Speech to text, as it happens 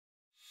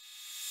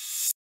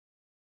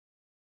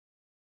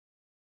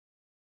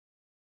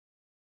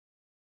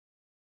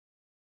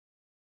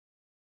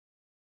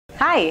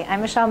Hi, I'm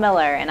Michelle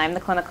Miller, and I'm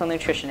the clinical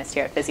nutritionist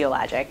here at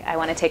Physiologic. I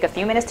want to take a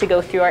few minutes to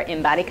go through our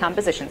InBody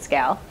composition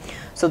scale.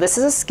 So this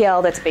is a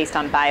scale that's based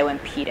on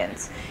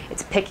bioimpedance.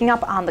 It's picking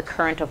up on the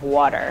current of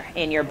water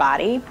in your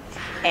body,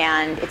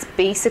 and it's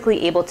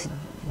basically able to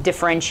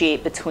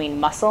differentiate between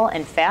muscle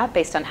and fat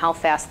based on how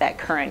fast that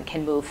current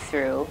can move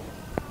through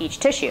each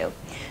tissue.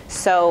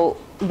 So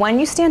when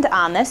you stand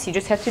on this, you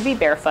just have to be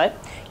barefoot.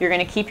 You're going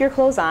to keep your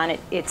clothes on.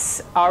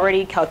 It's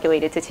already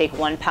calculated to take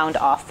 1 pound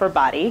off for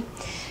body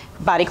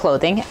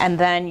clothing, and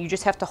then you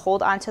just have to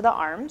hold onto the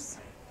arms.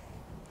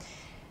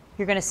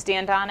 You're going to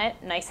stand on it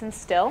nice and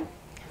still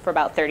for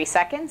about 30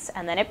 seconds,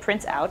 and then it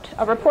prints out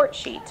a report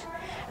sheet.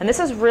 And this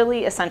is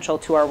really essential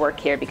to our work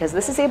here because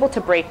this is able to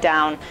break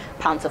down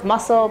pounds of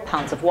muscle,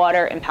 pounds of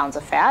water, and pounds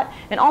of fat,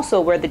 and also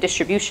where the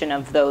distribution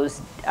of those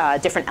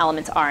different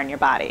elements are in your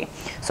body.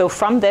 So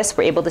from this,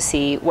 we're able to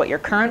see what your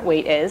current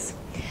weight is,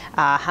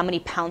 how many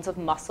pounds of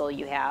muscle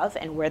you have,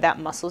 and where that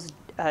muscle's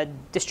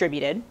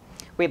distributed.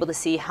 We're able to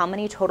see how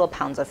many total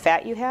pounds of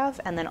fat you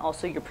have, and then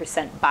also your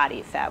percent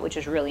body fat, which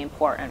is really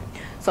important.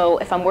 So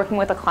if I'm working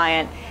with a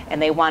client and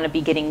they want to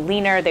be getting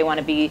leaner, they want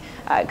to be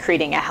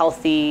creating a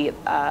healthy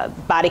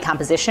body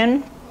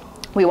composition,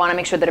 we want to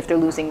make sure that if they're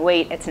losing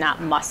weight, it's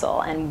not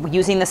muscle. And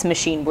using this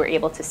machine, we're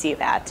able to see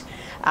that.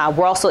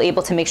 We're also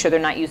able to make sure they're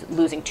not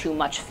losing too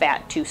much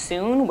fat too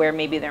soon, where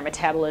maybe their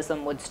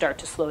metabolism would start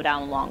to slow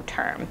down long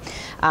term.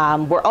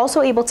 We're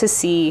also able to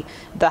see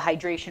the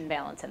hydration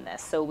balance in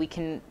this. So we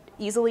can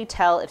easily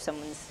tell if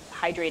someone's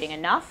hydrating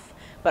enough,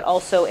 but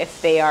also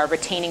if they are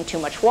retaining too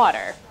much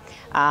water.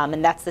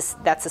 And that's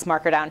this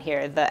marker down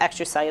here, the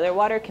extracellular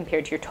water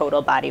compared to your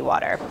total body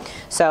water.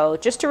 So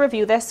just to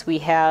review this, we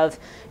have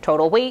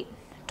total weight,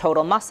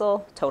 total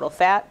muscle, total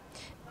fat,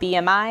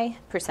 BMI,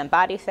 percent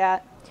body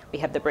fat. We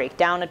have the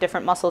breakdown of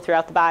different muscle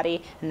throughout the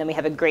body, and then we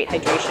have a great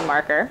hydration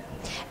marker.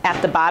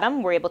 At the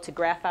bottom, we're able to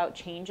graph out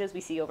changes we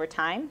see over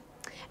time.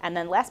 And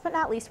then last but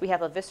not least, we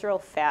have a visceral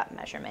fat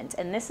measurement.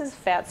 And this is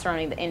fat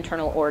surrounding the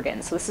internal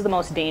organs. So this is the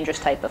most dangerous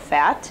type of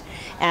fat.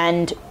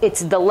 And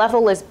the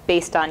level is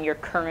based on your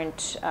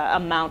current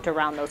amount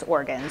around those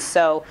organs.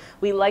 So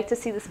we like to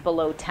see this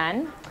below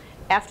 10.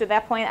 After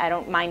that point, I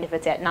don't mind if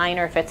it's at 9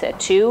 or if it's at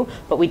 2,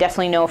 but we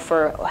definitely know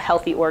for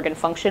healthy organ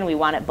function, we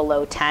want it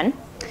below 10.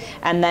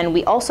 And then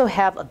we also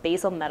have a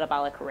basal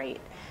metabolic rate.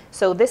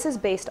 So this is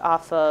based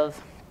off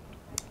of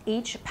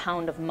each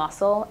pound of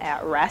muscle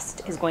at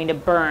rest is going to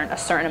burn a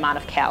certain amount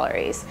of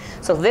calories.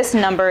 So this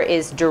number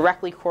is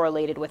directly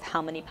correlated with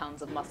how many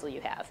pounds of muscle you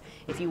have.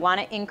 If you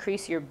want to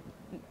increase your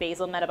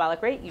basal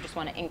metabolic rate, you just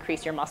want to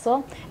increase your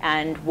muscle,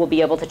 and we'll be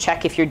able to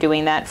check if you're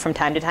doing that from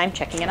time to time,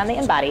 checking in on the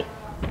InBody.